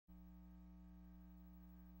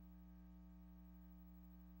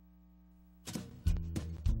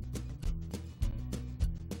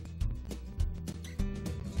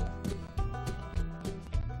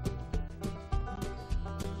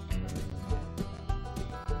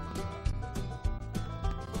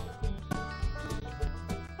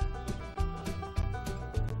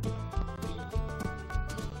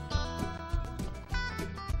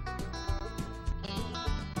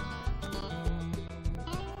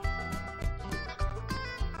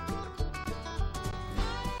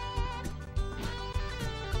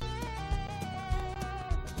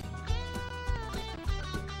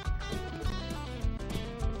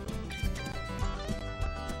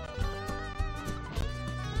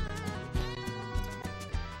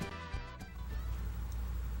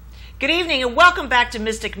Good evening and welcome back to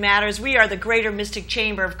Mystic Matters. We are the Greater Mystic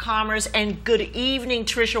Chamber of Commerce, and good evening,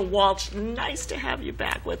 Tricia Walsh. Nice to have you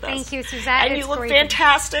back with us. Thank you, Suzette. And you look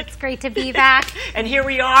fantastic. It's great to be back. And here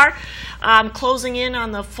we are, closing in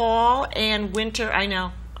on the fall and winter. I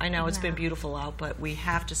know it's been beautiful out, but we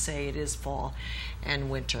have to say it is fall and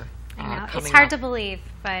winter. I know. It's hard to believe,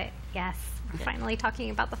 but yes. We're finally talking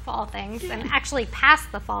about the fall things, and actually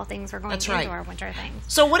past the fall things, we're going into our winter things.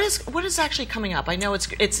 So what is actually coming up? I know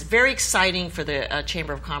it's very exciting for the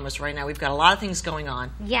Chamber of Commerce right now. We've got a lot of things going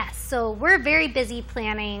on. Yes, so we're very busy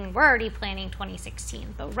planning. We're already planning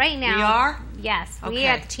 2016, but right now we are. Yes, okay. We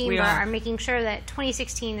at the Chamber are making sure that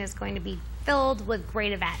 2016 is going to be filled with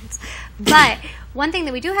great events. But one thing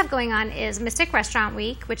that we do have going on is Mystic Restaurant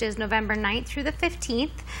Week, which is November 9th through the 15th.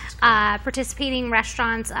 Participating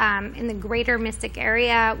restaurants in the greater Mystic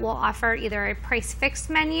area will offer either a price fixed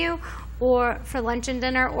menu or for lunch and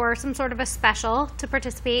dinner, or some sort of a special to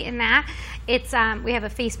participate in that. It's we have a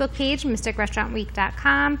Facebook page,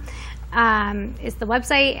 mysticrestaurantweek.com. Is the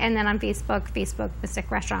website, and then on Facebook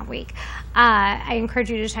Mystic Restaurant Week. I encourage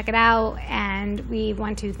you to check it out, and we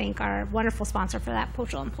want to thank our wonderful sponsor for that,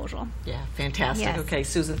 Pochel & Pochel. Yeah, fantastic. Yes. Okay,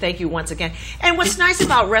 Susan, thank you once again. And what's nice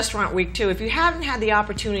about Restaurant Week, too, if you haven't had the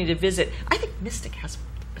opportunity to visit, I think Mystic has the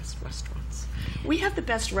best restaurants. We have the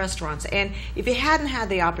best restaurants, and if you hadn't had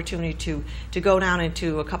the opportunity to go down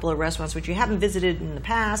into a couple of restaurants which you haven't visited in the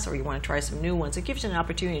past, or you want to try some new ones, it gives you an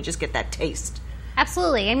opportunity to just get that taste.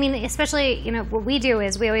 Absolutely. I mean, especially, what we do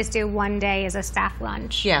is we always do one day as a staff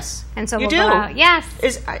lunch. Yes. And so you we'll do? go out. Yes.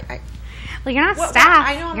 Well, you're not staff.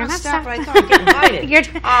 I know I'm you're not staff, but I thought I'd get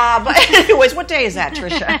invited. But anyways, what day is that,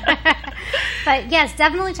 Tricia? But yes,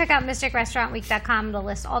 definitely check out mysticrestaurantweek.com. It'll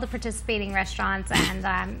list all the participating restaurants, and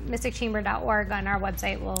mysticchamber.org on our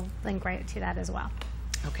website will link right to that as well.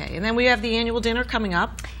 Okay, and then we have the annual dinner coming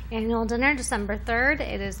up. Annual dinner, December 3rd.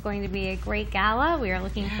 It is going to be a great gala. We are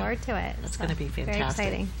looking forward to it. It's going to be fantastic. Very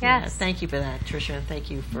exciting. Yes. Yeah, thank you for that, Tricia, and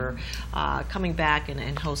thank you for coming back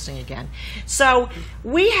and hosting again. So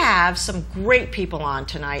we have some great people on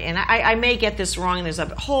tonight, and I may get this wrong. There's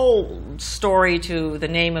a whole story to the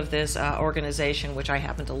name of this organization, which I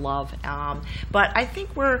happen to love. But I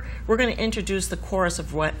think we're going to introduce the Chorus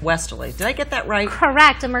of Westerly. Did I get that right?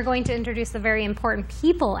 Correct, and we're going to introduce the very important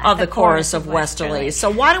people at of the Chorus of Westerly.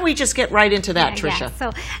 So why don't we just get right into that, Tricia? Yeah.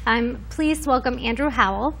 So I'm pleased to welcome Andrew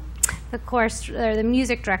Howell, the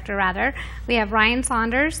music director, rather. We have Ryan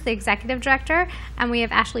Saunders, the executive director, and we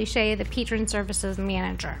have Ashley Shea, the patron services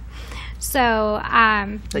manager. So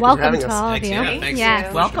welcome to all of you. Thanks.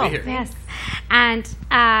 Yes. Welcome. Yes. And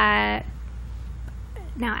now,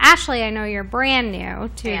 Ashley, I know you're brand new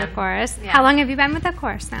to the Chorus. Yeah. How long have you been with the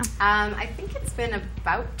Chorus now? I think it's been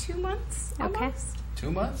about 2 months. Okay. Almost. 2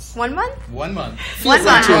 months? 1 month? 1 month. Feels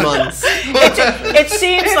like 2 months. It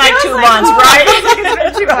seems like 2 months, right?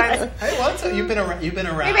 It's been 2 months. Hey, what's up? You've been around.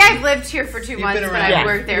 Maybe I've lived here for 2 months, but I've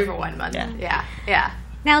worked there for 1 month. Yeah.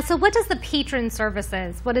 Now, so what does the patron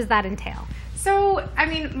services, what does that entail? So, I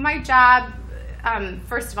mean, my job,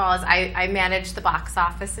 first of all, is I manage the box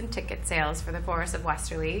office and ticket sales for the Chorus of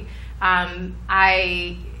Westerly.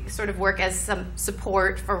 I sort of work as some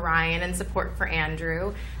support for Ryan and support for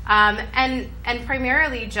Andrew, and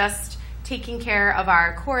primarily just taking care of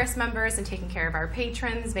our chorus members and taking care of our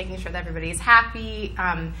patrons, making sure that everybody's happy,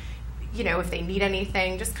 if they need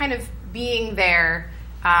anything, just kind of being there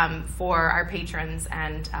for our patrons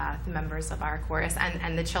and the members of our chorus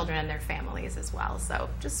and the children and their families as well. So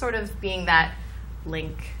just sort of being that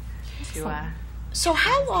link to... So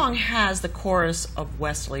how long has the Chorus of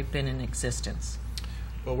Westerly been in existence?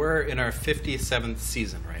 Well, we're in our 57th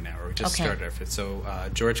season right now. We just started our 5th. So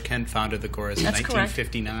George Kent founded the Chorus in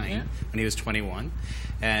 1959 when he was 21.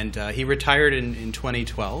 And he retired in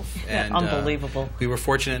 2012. And, unbelievable. We were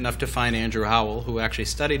fortunate enough to find Andrew Howell, who actually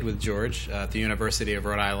studied with George at the University of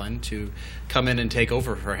Rhode Island, to come in and take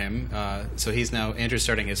over for him. So Andrew's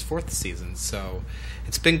starting his 4th season. So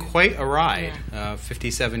it's been quite a ride,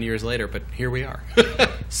 57 years later, but here we are.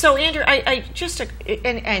 So, Andrew,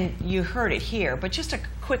 and you heard it here, but just a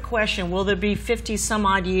quick question. Will there be 50 some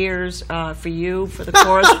odd years for you for the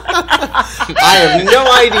Chorus? I have no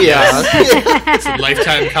idea. Some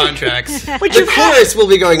lifetime contracts. But the Chorus will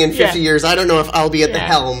be going in 50 years. I don't know if I'll be at the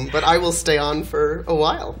helm, but I will stay on for a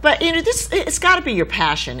while. But, Andrew, it's got to be your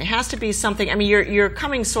passion. It has to be something. I mean, you're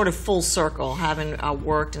coming sort of full circle, having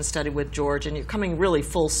worked and studied with George, and you're coming really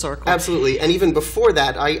full circle. Absolutely. And even before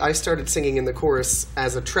that, I started singing in the Chorus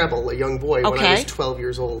as a treble, a young boy, when I was 12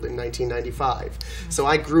 years old in 1995. So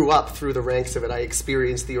I grew up through the ranks of it. I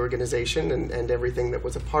experienced the organization and everything that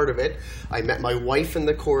was a part of it. I met my wife in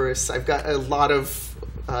the Chorus. I've got a lot of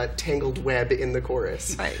tangled web in the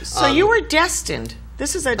chorus. Right. So you were destined.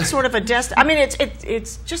 This is a sort of a I mean,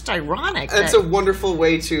 it's just ironic. That's a wonderful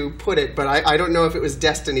way to put it, but I don't know if it was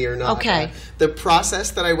destiny or not. Okay. The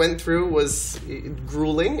process that I went through was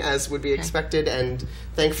grueling, as would be expected, and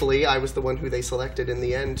thankfully I was the one who they selected in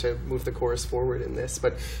the end to move the chorus forward in this.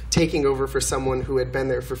 But taking over for someone who had been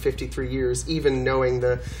there for 53 years, even knowing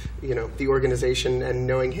the organization and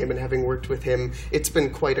knowing him and having worked with him, it's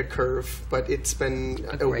been quite a curve, but it's been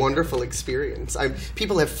a wonderful experience.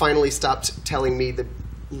 People have finally stopped telling me the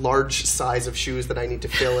large size of shoes that I need to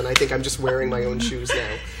fill, and I think I'm just wearing my own shoes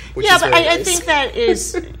now. Which is but very I nice. think that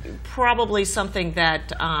is probably something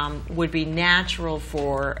that would be natural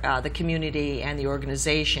for the community and the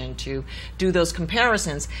organization to do those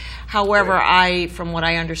comparisons. However, from what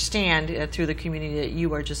I understand through the community, that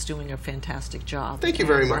you are just doing a fantastic job. Thank you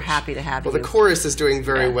very much. We're happy to have you. Well, the chorus is doing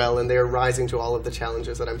very well, and they are rising to all of the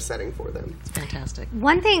challenges that I'm setting for them. It's fantastic.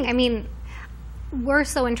 One thing, I mean, we're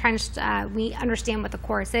so entrenched, we understand what the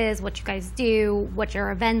chorus is, what you guys do, what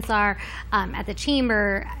your events are at the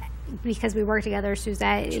chamber, because we work together,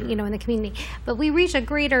 Suzette, in the community. But we reach a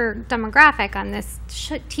greater demographic on this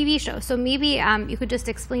TV show. So maybe you could just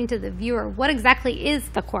explain to the viewer what exactly is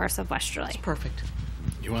the Chorus of Westerly. It's perfect.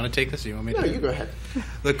 You want to take this? Or you want me to? No, you go ahead.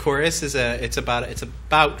 The chorus is it's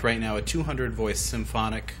about right now a 200-voice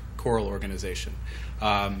symphonic choral organization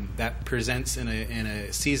that presents in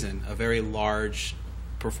a season a very large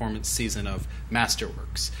performance season of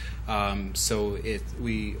masterworks. So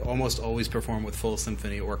we almost always perform with full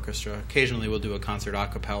symphony orchestra. Occasionally we'll do a concert a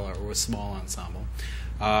cappella or a small ensemble.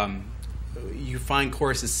 You find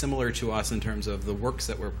choruses similar to us in terms of the works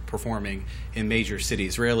that we're performing in major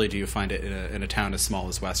cities. Rarely do you find it in a town as small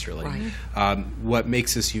as Westerly. Right. What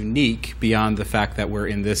makes us unique, beyond the fact that we're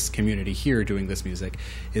in this community here doing this music,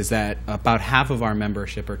 is that about half of our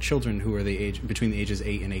membership are children who are between the ages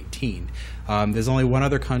 8 and 18. There's only one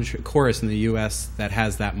other chorus in the U.S. that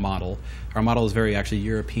has that model. Our model is very actually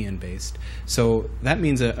European-based. So that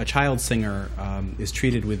means a child singer is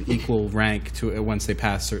treated with equal rank once they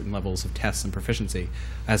pass certain levels of tests and proficiency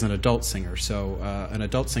as an adult singer. So an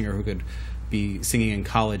adult singer who could be singing in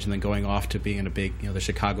college and then going off to being in a big, the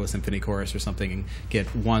Chicago Symphony Chorus or something, and get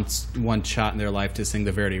one shot in their life to sing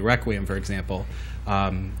the Verdi Requiem, for example.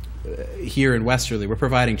 Here in Westerly, we're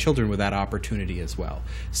providing children with that opportunity as well.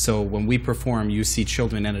 So when we perform, you see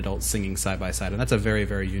children and adults singing side by side, and that's a very,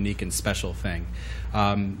 very unique and special thing.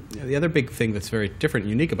 The other big thing that's very different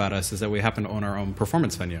and unique about us is that we happen to own our own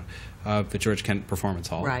performance venue, the George Kent Performance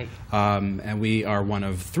Hall. Right. And we are one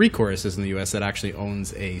of 3 choruses in the U.S. that actually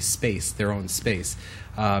owns a space, their own space.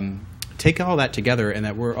 Take all that together, and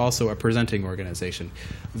that we're also a presenting organization.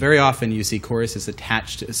 Very often you see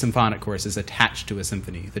symphonic choruses attached to a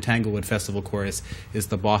symphony. The Tanglewood Festival Chorus is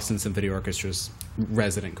the Boston Symphony Orchestra's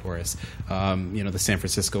resident chorus. The San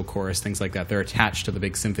Francisco Chorus, things like that. They're attached to the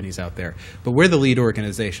big symphonies out there. But we're the lead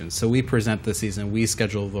organization, so we present the season, we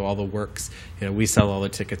schedule all the works, we sell all the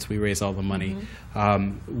tickets, we raise all the money.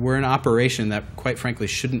 Mm-hmm. We're an operation that, quite frankly,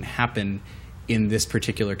 shouldn't happen in this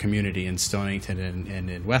particular community in Stonington and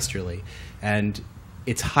in Westerly. And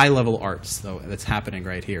it's high-level arts, though, that's happening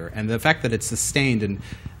right here. And the fact that it's sustained and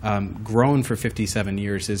grown for 57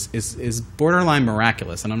 years is borderline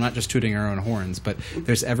miraculous. And I'm not just tooting our own horns, but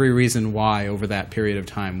there's every reason why, over that period of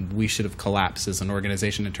time, we should have collapsed as an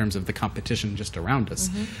organization in terms of the competition just around us.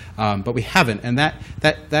 Mm-hmm. But we haven't. And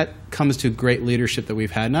that comes to great leadership that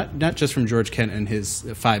we've had, not just from George Kent and his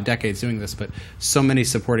 5 decades doing this, but so many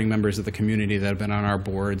supporting members of the community that have been on our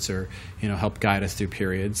boards or helped guide us through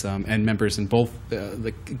periods, and members in both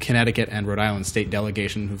the Connecticut and Rhode Island state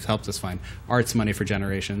delegation who've helped us find arts money for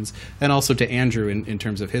generations, and also to Andrew in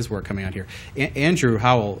terms of his work coming out here. Andrew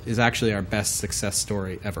Howell is actually our best success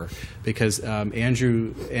story ever, because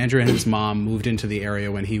Andrew and his mom moved into the area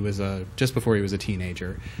when he was just before he was a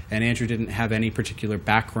teenager, and Andrew didn't have any particular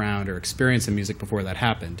background or experience in music before that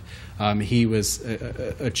happened. He was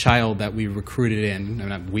a child that we recruited in,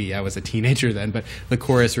 not we, I was a teenager then, but the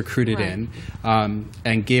chorus recruited in,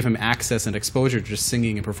 and gave him access and exposure to just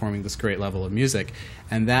singing and performing this great level of music,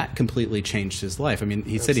 and that completely changed his life. I mean,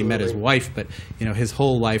 he said he met his wife, but his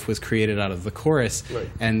whole life was created out of the chorus. Right.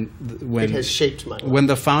 And when it has shaped my life. When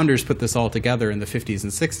the founders put this all together in the 50s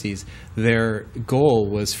and 60s, their goal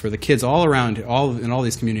was for the kids all around, in all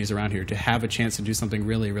these communities around here, to have a chance to do something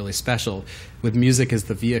really, really special with music as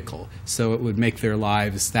the vehicle, so it would make their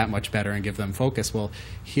lives that much better and give them focus. Well,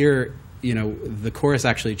 here the chorus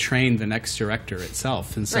actually trained the next director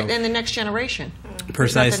itself, and so right, and the next generation.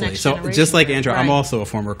 precisely. Next So generation. just like Andrew, I'm Right. also a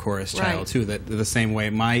former chorus child Right. too. That the same way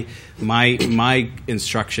my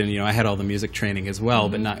instruction, I had all the music training as well,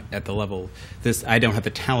 but not at the level I don't have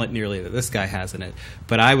the talent nearly that this guy has in it.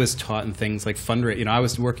 But I was taught in things like fundraising. I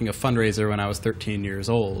was working a fundraiser when I was 13 years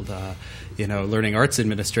old. Learning arts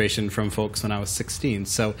administration from folks when I was 16.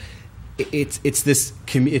 So it's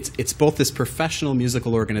both this professional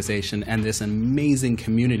musical organization and this amazing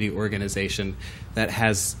community organization that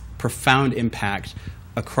has profound impact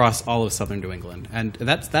across all of southern New England, and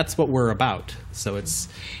that's what we're about. So it's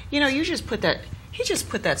you just put that. He just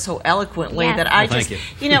put that so eloquently Yes. that I Well, just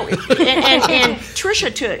thank you. and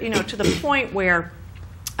Tricia to the point where.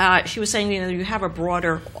 She was saying, you have a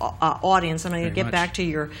broader audience. I'm going to Very get much. back to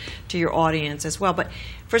your audience as well. But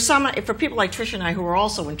for people like Tricia and I, who are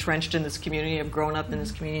also entrenched in this community, have grown up in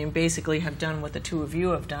this community, and basically have done what the two of you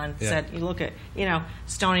have done. Yeah. Said, you look at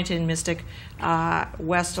Stonington, Mystic,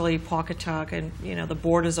 Westerly, Pawcatuck, and the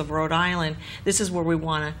borders of Rhode Island. This is where we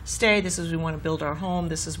want to stay. This is where we want to build our home.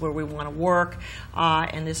 This is where we want to work,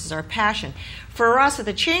 and this is our passion. For us at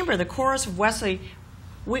the Chamber, the Chorus of Westerly,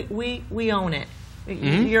 we own it.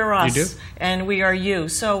 Mm-hmm. You're us, You do. and we are you.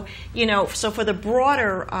 So so for the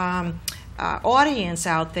broader audience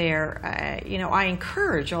out there, I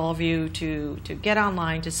encourage all of you to get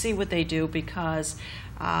online to see what they do, because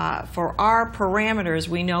for our parameters,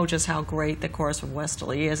 we know just how great the Chorus of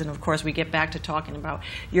Westerly is, and of course we get back to talking about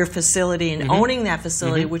your facility and owning that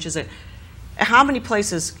facility, which is how many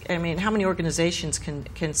places, how many organizations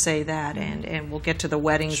can say that, and we'll get to the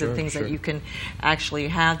weddings and things that you can actually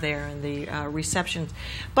have there, and the receptions.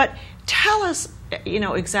 But tell us,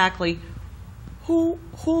 exactly who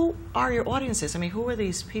are your audiences? Who are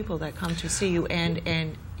these people that come to see you,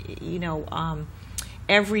 and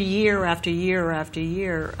every year after year after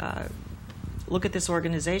year, look at this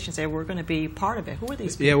organization and say, we're going to be part of it. Who are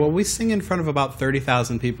these people? Yeah, well, we sing in front of about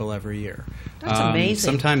 30,000 people every year. That's amazing.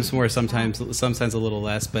 Sometimes more, sometimes a little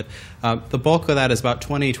less. But the bulk of that is about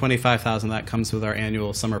 25,000. That comes with our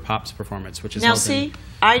annual Summer Pops performance, which is Now, held see,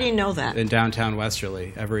 I didn't know that. in downtown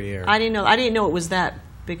Westerly every year. I didn't know it was that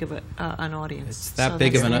big of an audience. It's that So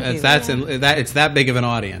big of an thank you. it's that big of an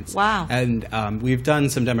audience. Wow. And we've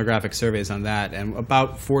done some demographic surveys on that, and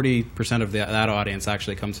about 40% of that audience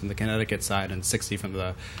actually comes from the Connecticut side, and 60% from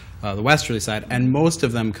the Westerly side, and most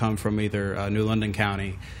of them come from either New London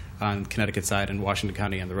County on the Connecticut side and Washington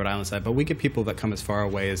County on the Rhode Island side. But we get people that come as far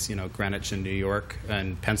away as Greenwich and New York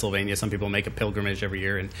and Pennsylvania. Some people make a pilgrimage every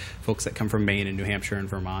year, and folks that come from Maine and New Hampshire and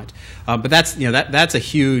Vermont. But that's that's a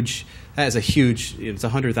huge. That is a huge. It's a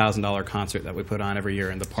 $100,000 concert that we put on every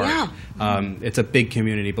year in the park. Yeah. It's a big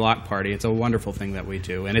community block party. It's a wonderful thing that we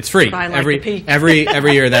do, and it's free. But I like every to pee. every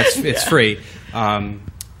year. It's free.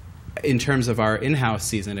 In terms of our in-house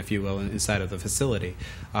season, if you will, inside of the facility,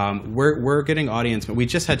 we're getting audience. We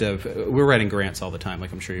just had to. We're writing grants all the time,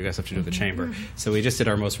 like I'm sure you guys have to do at the Chamber. So we just did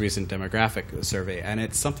our most recent demographic survey, and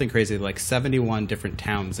it's something crazy, like 71 different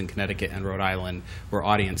towns in Connecticut and Rhode Island were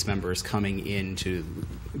audience members coming into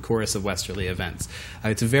Chorus of Westerly events.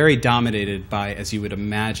 It's very dominated by, as you would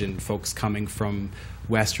imagine, folks coming from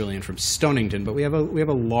Westerly and from Stonington, but we have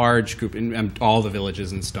a large group in all the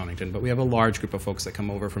villages in Stonington, but we have a large group of folks that come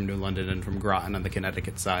over from New London and from Groton on the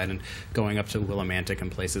Connecticut side, and going up to Willimantic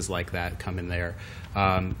and places like that come in there.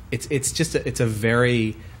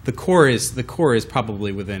 The core is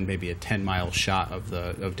probably within maybe a 10-mile shot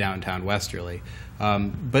of downtown Westerly.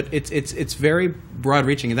 But it's very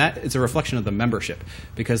broad-reaching, and that is a reflection of the membership,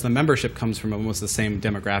 because the membership comes from almost the same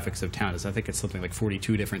demographics of towns. I think it's something like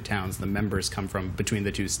 42 different towns the members come from between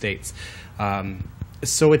the two states.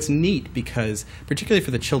 So it's neat, because particularly for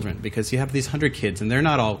the children, because you have these 100 kids, and they're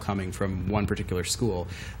not all coming from one particular school.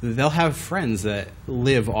 They'll have friends that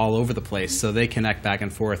live all over the place, so they connect back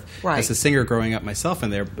and forth. Right. As a singer growing up myself in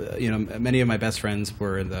there, many of my best friends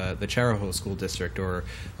were in the Charahoe School District, or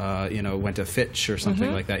went to Fitch or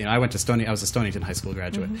something like that. I went to I was a Stonington High School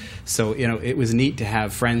graduate, so it was neat to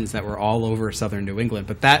have friends that were all over southern New England.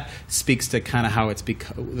 But that speaks to kind of how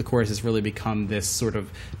the chorus has really become this sort of,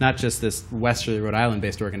 not just this Westerly, Rhode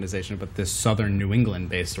Island-based organization, but this southern New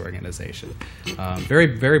England-based organization. Very,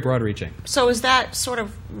 very broad-reaching. So is that sort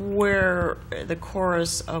of where the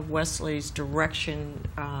Chorus of Westerly's direction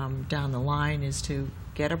down the line is, to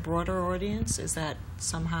get a broader audience? Is that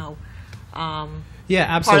somehow Yeah,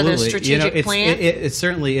 part absolutely. of the strategic plan? It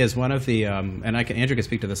certainly is one of the, and Andrew can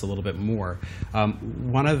speak to this a little bit more.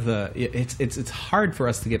 One of the, it's hard for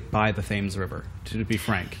us to get by the Thames River, to be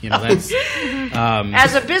frank. You know, that's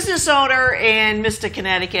as a business owner in Mystic,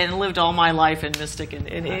 Connecticut, and lived all my life in Mystic, and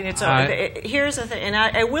it's here's the thing, and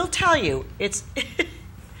I will tell you, it's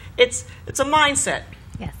it's a mindset.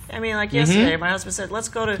 Yes. I mean, like yesterday, my husband said, let's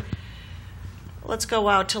go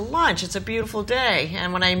out to lunch. It's a beautiful day.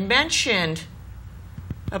 And when I mentioned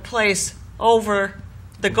a place over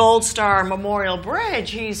the Gold Star Memorial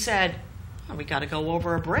Bridge, he said, oh, we got to go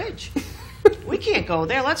over a bridge. We can't go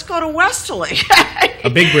there. Let's go to Westerly. a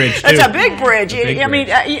big bridge, too. It's a big bridge. A big I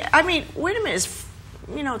bridge. mean, wait a minute.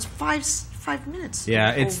 It's 5 minutes.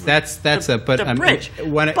 Yeah, that's the bridge.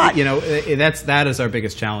 That is our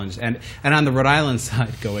biggest challenge. And on the Rhode Island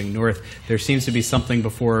side, going north, there seems to be something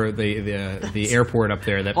before the airport up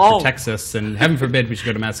there that protects us. And heaven forbid we should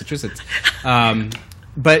go to Massachusetts.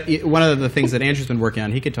 But one of the things that Andrew's been working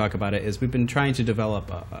on, he could talk about it, is we've been trying to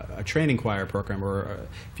develop a training choir program, or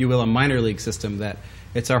if you will, a minor league system that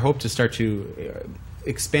it's our hope to start to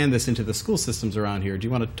expand this into the school systems around here. Do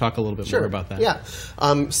you want to talk a little bit more about that? Yeah.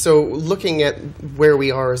 So looking at where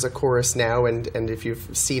we are as a chorus now, and if you've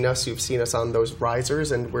seen us on those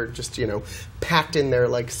risers, and we're just, packed in there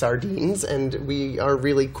like sardines, and we are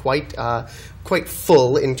really quite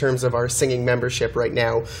full in terms of our singing membership right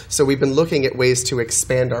now. So we've been looking at ways to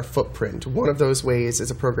expand our footprint. One of those ways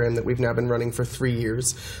is a program that we've now been running for 3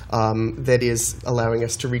 years that is allowing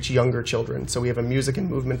us to reach younger children. So we have a music and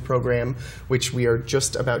movement program, which we are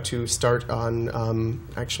just about to start on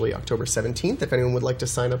actually October 17th, if anyone would like to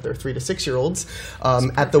sign up their 3 to 6 year olds,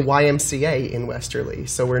 at the YMCA in Westerly.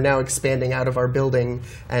 So we're now expanding out of our building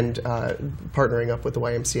and partnering up with the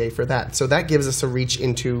YMCA for that. So that gives us a reach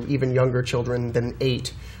into even younger children than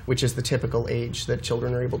 8, which is the typical age that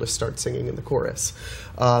children are able to start singing in the chorus.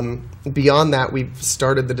 Beyond that, we've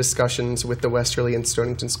started the discussions with the Westerly and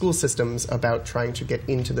Stonington school systems about trying to get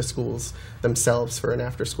into the schools themselves for an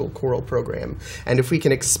after-school choral program. And if we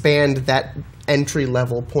can expand that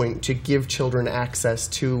entry-level point to give children access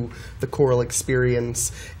to the choral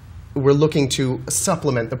experience, we're looking to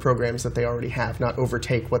supplement the programs that they already have, not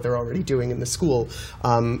overtake what they're already doing in the school.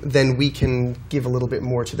 Then we can give a little bit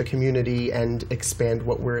more to the community and expand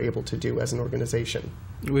what we're able to do as an organization.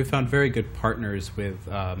 We've found very good partners with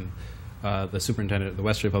the superintendent of the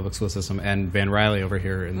Westerly Public School System and Van Riley over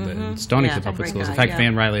here in the Stonington Public Schools. In fact,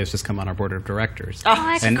 Van Riley has just come on our board of directors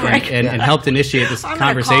and helped initiate this conversation.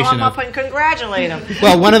 I'm going to call him up and congratulate him.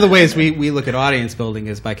 Well, one of the ways we look at audience building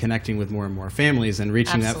is by connecting with more and more families and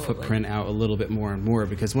reaching that footprint out a little bit more and more,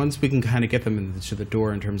 because once we can kind of get them into the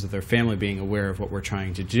door in terms of their family being aware of what we're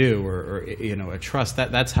trying to do, or a trust,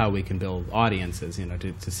 that's how we can build audiences,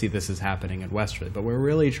 to see this is happening at Westerly. But we're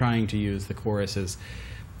really trying to use the chorus as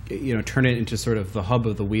turn it into sort of the hub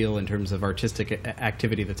of the wheel in terms of artistic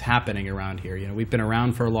activity that's happening around here. We've been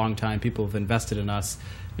around for a long time. People have invested in us.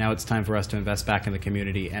 Now it's time for us to invest back in the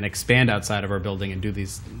community and expand outside of our building and do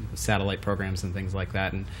these satellite programs and things like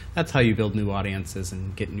that. And that's how you build new audiences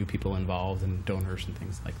and get new people involved and donors and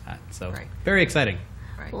things like that. So very exciting.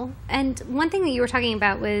 Cool. And one thing that you were talking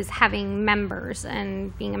about was having members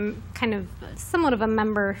and being a kind of somewhat of a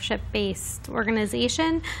membership-based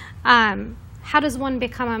organization. How does one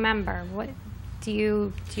become a member? What do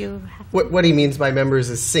you have? What he means by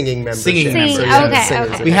members is singing membership. Singing members. So,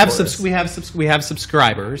 okay. We have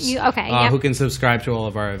subscribers who can subscribe to all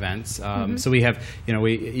of our events. So we have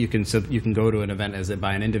you can go to an event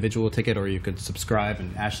by an individual ticket, or you could subscribe,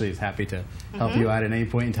 and Ashley is happy to help you out at any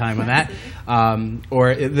point in time on that.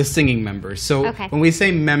 Or the singing members. So when we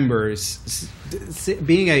say members,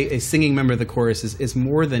 being a singing member of the chorus is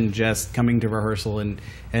more than just coming to rehearsal and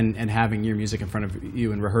having your music in front of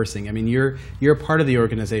you and rehearsing. I mean, you're a part of the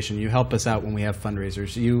organization. You help us out when we have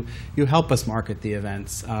fundraisers. You help us market the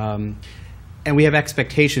events. And we have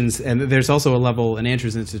expectations, and there's also a level, and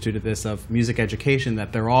Andrew's instituted this, of music education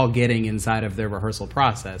that they're all getting inside of their rehearsal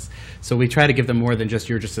process. So we try to give them more than just,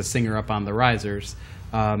 you're just a singer up on the risers.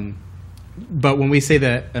 But when we say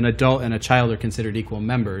that an adult and a child are considered equal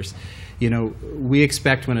members, we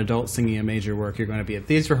expect when adults singing a major work, you're going to be at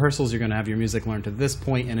these rehearsals, you're going to have your music learned to this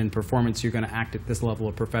point, and in performance, you're going to act at this level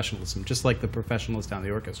of professionalism, just like the professionals down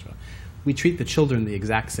the orchestra. We treat the children the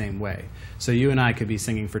exact same way. So you and I could be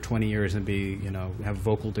singing for 20 years and have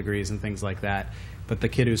vocal degrees and things like that. but the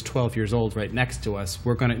kid who's 12 years old right next to us,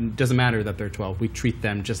 it doesn't matter that they're 12. We treat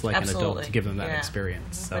them just like an adult to give them that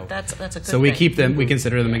experience. So but that's a good so we thing. keep them, we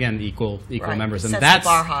consider them again equal members, and Sets that's the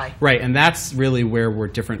bar high. right, and that's really where we're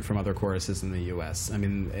different from other choruses in the U.S. I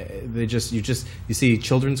mean, you see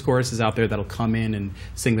children's choruses out there that'll come in and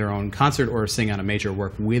sing their own concert or sing on a major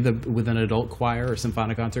work with an adult choir or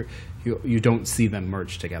symphonic concert. You don't see them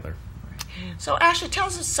merge together. So Ashley, tell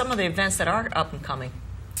us some of the events that are up and coming.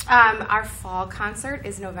 Our fall concert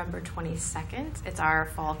is November 22nd. It's our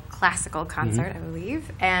fall classical concert, I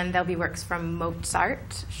believe. And there'll be works from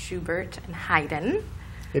Mozart, Schubert, and Haydn.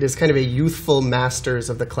 It is kind of a youthful masters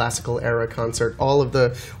of the classical era concert. All of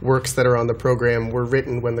the works that are on the program were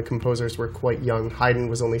written when the composers were quite young. Haydn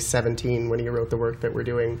was only 17 when he wrote the work that we're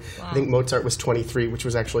doing. Wow. I think Mozart was 23, which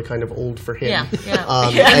was actually kind of old for him.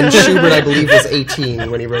 And Schubert, I believe, was 18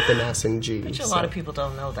 when he wrote the Mass in G. Which a lot of people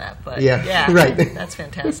don't know that, but right. That's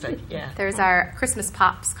fantastic. Yeah. There's our Christmas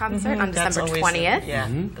Pops concert on December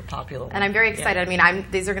 20th. The popular one. And I'm very excited. I mean,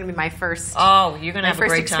 these are going to be my first. Oh, you're going to have a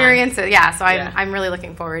great experience. So I'm really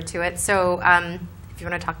looking forward to it. So if you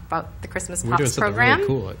want to talk about the Christmas Pops program. Really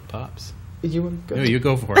cool at Pops. You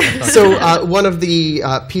go for it. So one of the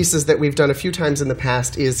pieces that we've done a few times in the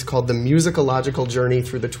past is called the musicological journey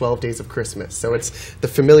through the 12 days of Christmas. So it's the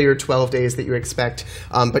familiar 12 days that you expect,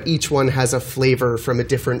 but each one has a flavor from a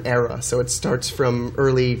different era. So it starts from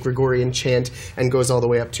early Gregorian chant and goes all the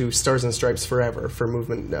way up to Stars and Stripes Forever for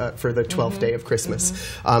movement for the 12th day of Christmas.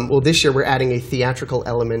 Well, this year we're adding a theatrical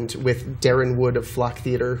element with Darren Wood of Flock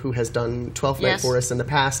Theatre, who has done 12th Night for us in the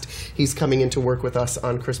past. He's coming in to work with us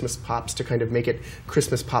on Christmas Pops to kind of make it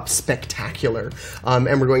Christmas Pop spectacular.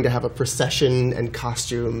 And we're going to have a procession and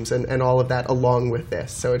costumes and all of that along with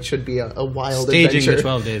this. So it should be a wild adventure. Staging the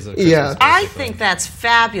 12 days of Christmas. I think that's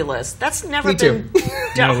fabulous. That's never been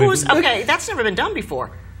done. That's never been done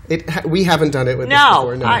before. We haven't done it with this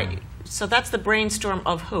before. No. So that's the brainstorm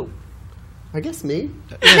of who? I guess me.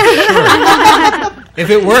 Yeah, sure. If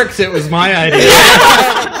it works, it was my idea.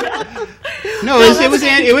 No,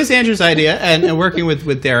 it was Andrew's idea, and working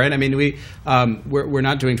with Darren. I mean, we're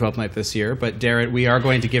not doing 12th Night this year, but Darren, we are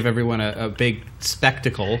going to give everyone a big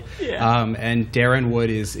spectacle. And Darren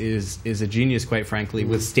Wood is a genius, quite frankly,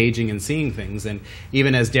 with staging and seeing things. And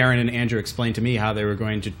even as Darren and Andrew explained to me how they were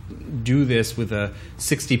going to do this with a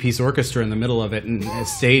 60-piece orchestra in the middle of it and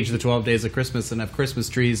stage the 12 days of Christmas and have Christmas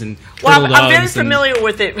trees and turtle doves. I'm very familiar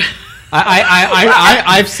with it.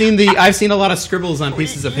 I've seen a lot of scribbles on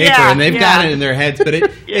pieces of paper, and they've got it in their heads. But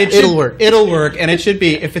it'll work. It'll work, and it should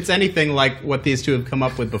be. If it's anything like what these two have come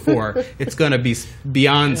up with before, it's going to be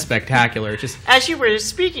beyond spectacular. Just as you were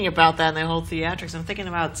speaking about that and the whole theatrics, I'm thinking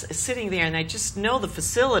about sitting there, and I just know the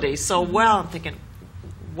facility so well. I'm thinking,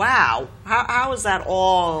 wow, how is that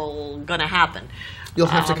all going to happen? You'll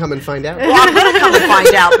have to come and find out. Well, I'm going to come and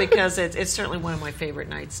find out because it's certainly one of my favorite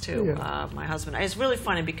nights, too. My husband. It's really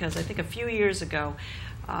funny because I think a few years ago,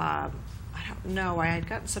 I don't know, I had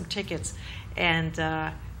gotten some tickets, and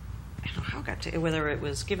I don't know how I got to whether it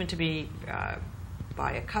was given to me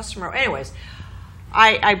by a customer. Anyways,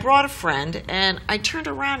 I brought a friend, and I turned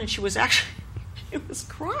around, and she was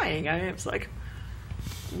crying. I was like,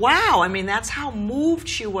 wow. I mean, that's how moved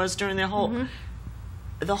she was during the whole...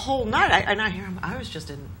 The whole night, I was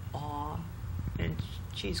just in awe, and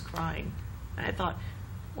she's crying. And I thought,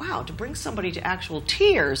 wow, to bring somebody to actual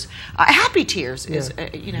tears, happy tears, is,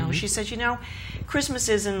 she said, Christmas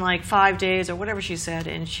is in like 5 days or whatever she said,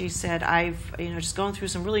 and she said, I've, just going through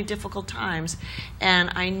some really difficult times,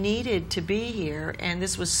 and I needed to be here, and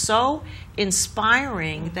this was so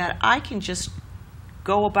inspiring that I can just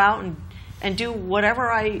go about and do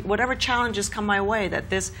whatever challenges come my way,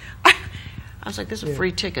 that this... I was like, "This is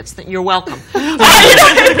free tickets. You're welcome."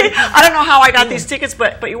 I don't know how I got these tickets,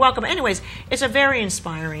 but you're welcome. Anyways, it's a very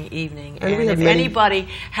inspiring evening, and if anybody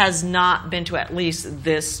has not been to at least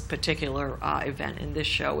this particular event in this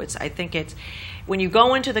show, I think it's when you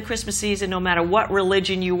go into the Christmas season, no matter what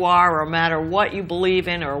religion you are, or no matter what you believe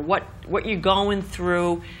in, or what you're going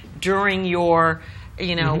through during your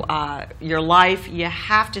your life, you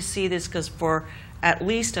have to see this because for at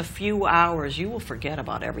least a few hours, you will forget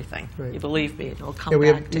about everything. Right. You believe me, it'll come back. We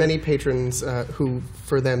have many patrons who,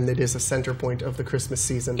 for them, it is a center point of the Christmas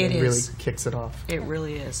season and really kicks it off. It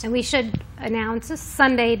really is. And we should announce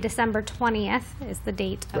Sunday, December 20th is the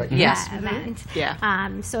date of that event.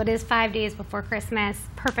 Yeah. So it is 5 days before Christmas.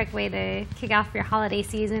 Perfect way to kick off your holiday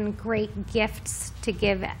season. Great gifts to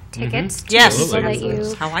give tickets to people that you...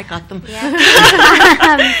 That's how I got them. So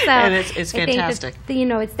and it's fantastic. I think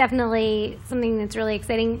that, it's definitely something that's really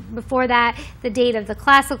exciting. Before that, the date of the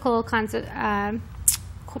classical concert,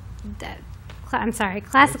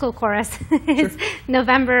 classical chorus is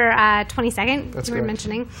November 22nd, That's you were correct.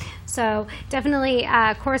 mentioning. So definitely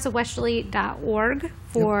chorusofwesterly.org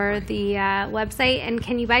for the website. And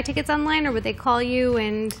can you buy tickets online, or would they call you?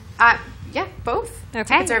 And Yeah, both. Okay.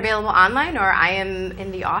 Tickets are available online, or I am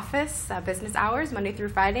in the office business hours, Monday through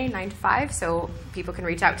Friday, 9 to 5. So people can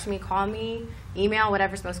reach out to me, call me, email,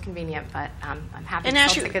 whatever's most convenient. But I'm happy And to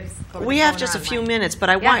Ash, sell tickets. over we the have phone just or a few online. minutes, but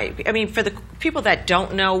I mean, for the people that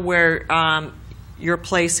don't know where your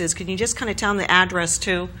place is, can you just kind of tell them the address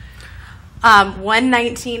too?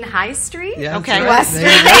 119 High Street. Yeah, Okay. that's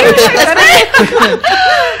right.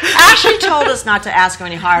 Ashley told us not to ask her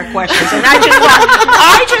any hard questions, and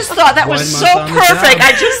I just thought that was 1 so month on the perfect. job.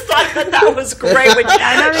 I just thought that was great when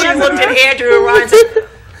she looked at Andrew and Ryan and said,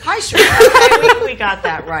 "High Street." Okay, we got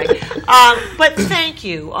that right. But thank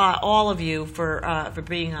you, all of you, for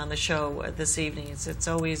being on the show this evening. It's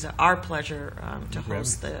always our pleasure to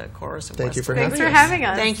host the chorus of Thank you for Westerly. Thanks for having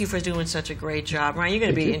us. Thank you for doing such a great job, Ryan. You're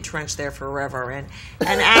going to be entrenched there forever, and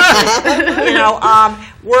actually, you know,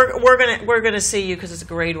 we're gonna see you because it's a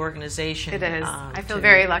great organization. It is. I feel to-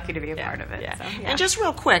 very lucky to be a part of it. Yeah. So, yeah. And just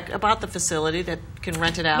real quick about the facility that can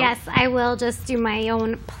rent it out. yes, I will just do my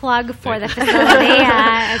own plug for the facility.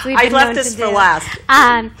 As we've I been left known this to for do. last.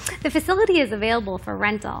 The facility is available for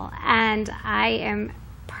rental, and I am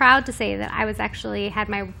proud to say that I had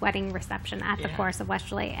my wedding reception at the Yeah. Chorus of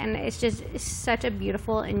Westerly, and it's such a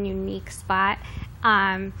beautiful and unique spot.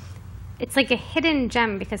 It's like a hidden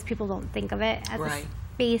gem because people don't think of it as Right.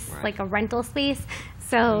 a space, Right. like a rental space.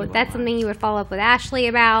 So that's something you would follow up with Ashley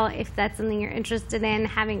about if that's something you're interested in,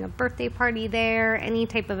 having a birthday party there, any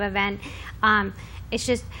type of event. It's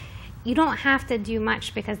just, you don't have to do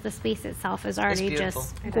much because the space itself is already beautiful.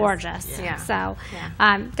 just It is. gorgeous. Yeah. So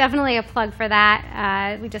Yeah. definitely a plug for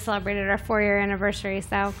that. We just celebrated our 4-year anniversary,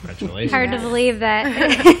 so Congratulations. hard to believe that.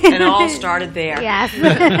 And it all started there. Yes.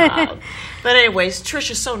 But anyways,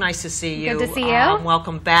 Tricia, so nice to see you. Good to see you.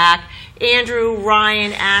 Welcome back. Andrew,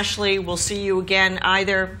 Ryan, Ashley, we'll see you again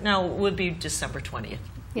it would be December 20th.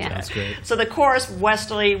 Yeah. That's great. So the Chorus of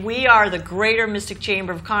Westerly, we are the Greater Mystic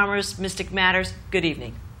Chamber of Commerce, Mystic Matters. Good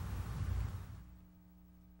evening.